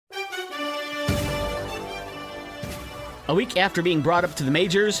A week after being brought up to the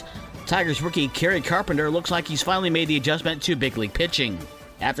majors, Tigers rookie Kerry Carpenter looks like he's finally made the adjustment to big league pitching.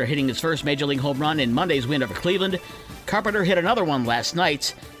 After hitting his first major league home run in Monday's win over Cleveland, Carpenter hit another one last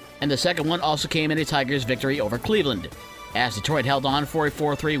night, and the second one also came in a Tigers victory over Cleveland, as Detroit held on for a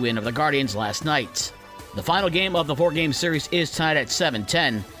 4-3 win over the Guardians last night. The final game of the four-game series is tonight at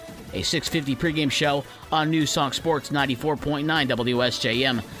 7:10, a 6:50 pregame show on ChiSox Sports 94.9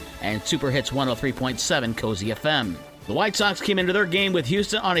 WSJM and Super Hits 103.7 Cozy FM. The White Sox came into their game with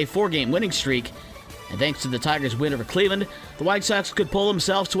Houston on a four-game winning streak, and thanks to the Tigers' win over Cleveland, the White Sox could pull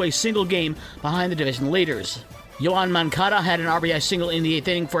themselves to a single game behind the division leaders. Yoán Moncada had an RBI single in the eighth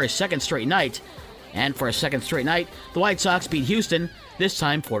inning for a second straight night, and for a second straight night, the White Sox beat Houston, this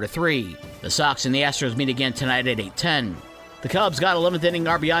time 4-3. The Sox and the Astros meet again tonight at 8:10. The Cubs got 11th inning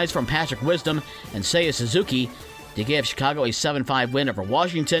RBIs from Patrick Wisdom and Seiya Suzuki to give Chicago a 7-5 win over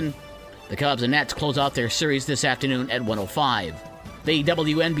Washington. The Cubs and Nats close out their series this afternoon at 1:05. The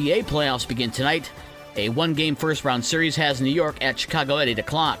WNBA Playoffs begin tonight. A one-game first-round series has New York at Chicago at 8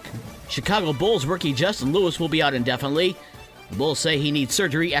 o'clock. Chicago Bulls rookie Justin Lewis will be out indefinitely. The Bulls say he needs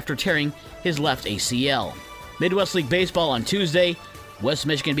surgery after tearing his left ACL. Midwest League Baseball on Tuesday. West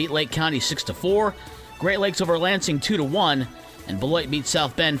Michigan beat Lake County 6-4. Great Lakes over Lansing 2-1. And Beloit beat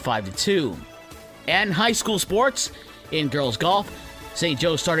South Bend 5-2. And high school sports. In girls golf, St.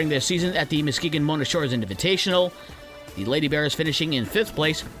 Joe starting their season at the Muskegon Mona Shores Invitational. The Lady Bears finishing in 5th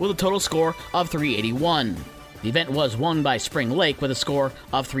place with a total score of 381. The event was won by Spring Lake with a score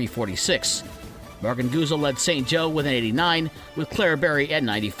of 346. Morgan Guzzo led St. Joe with an 89, with Claire Berry at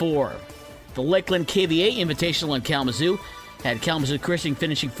 94. The Lakeland KVA Invitational in Kalamazoo had Kalamazoo Christian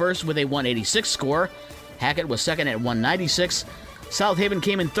finishing first with a 186 score. Hackett was second at 196. South Haven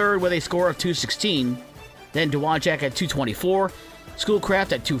came in third with a score of 216. Then Dowagiac at 224.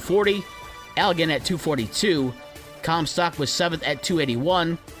 Schoolcraft at 240. Allegan at 242. Comstock was 7th at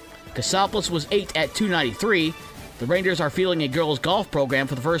 281. Cassopolis was 8th at 293. The Rangers are fielding a girls' golf program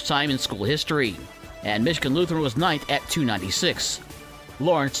for the first time in school history. And Michigan Lutheran was 9th at 296.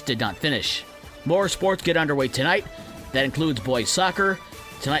 Lawrence did not finish. More sports get underway tonight. That includes boys soccer.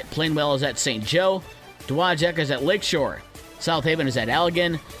 Tonight, Plainwell is at St. Joe. Dowagiac is at Lakeshore. South Haven is at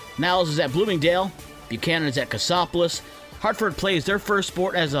Allegan. Niles is at Bloomingdale. Buchanan is at Cassopolis. Hartford plays their first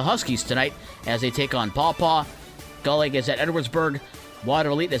sport as the Huskies tonight as they take on Paw Paw. Gull Lake is at Edwardsburg. Water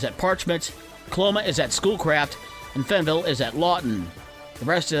Elite is at Parchment. Coloma is at Schoolcraft. And Fenville is at Lawton. The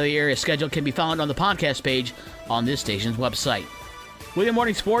rest of the area schedule can be found on the podcast page on this station's website. With your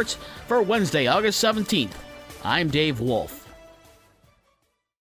morning sports for Wednesday, August 17th, I'm Dave Wolf.